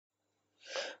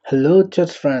Hello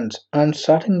chess friends, I'm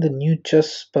starting the new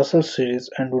chess puzzle series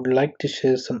and would like to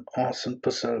share some awesome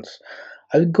puzzles.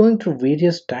 I'll be going through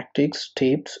various tactics,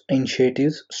 tips,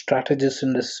 initiatives, strategies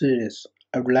in this series.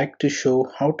 I would like to show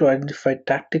how to identify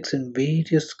tactics in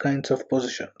various kinds of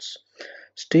positions.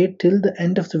 Stay till the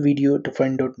end of the video to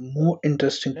find out more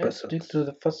interesting puzzles. Let's dig through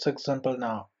the first example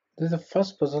now. This is the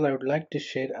first puzzle I would like to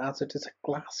share as it is a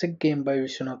classic game by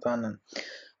Vishwanath Anand.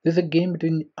 This is a game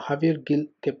between Javier Gil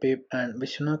Kepep and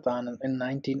Vishwanath Anand in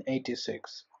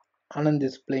 1986. Anand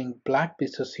is playing black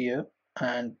pieces here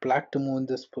and black to move in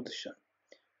this position.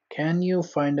 Can you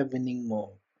find a winning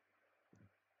move?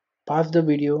 Pause the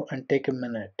video and take a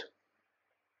minute.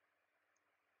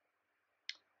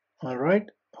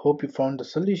 Alright, hope you found the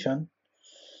solution.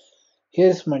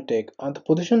 Here's my take. The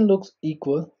position looks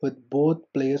equal with both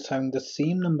players having the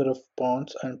same number of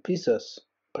pawns and pieces.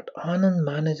 But Anand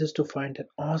manages to find an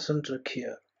awesome trick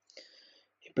here.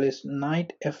 He plays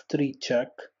knight f3 check,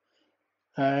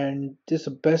 and this is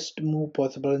the best move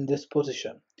possible in this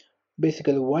position.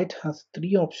 Basically, white has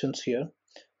three options here.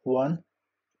 One,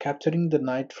 capturing the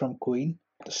knight from queen.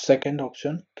 The second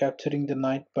option, capturing the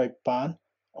knight by pawn,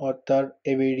 or third,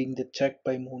 evading the check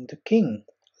by moving the king.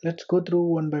 Let's go through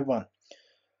one by one.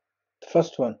 The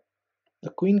first one,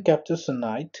 the queen captures the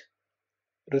knight,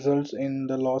 results in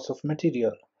the loss of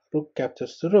material. Rook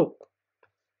captures the rook,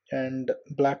 and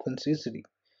black wins easily.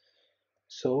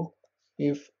 So,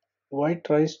 if white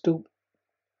tries to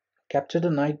capture the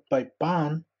knight by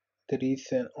pawn, there is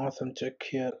an awesome check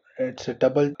here. It's a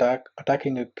double attack,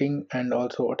 attacking a king and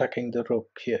also attacking the rook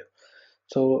here.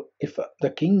 So if the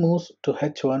king moves to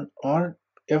h1 or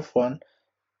f1,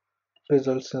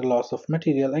 results in the loss of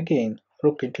material again.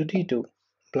 Rook into d2.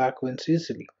 Black wins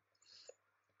easily.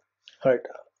 Alright,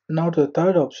 now to the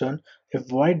third option. If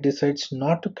white decides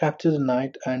not to capture the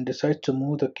knight and decides to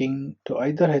move the king to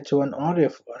either h1 or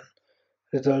f1,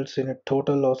 results in a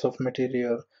total loss of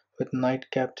material with knight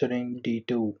capturing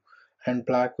d2, and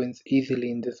black wins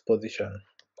easily in this position.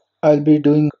 I'll be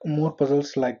doing more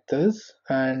puzzles like this,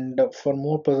 and for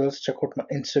more puzzles check out my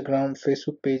Instagram,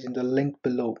 Facebook page in the link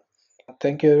below.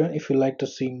 Thank you everyone. If you like to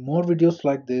see more videos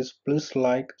like this, please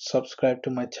like, subscribe to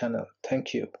my channel.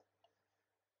 Thank you.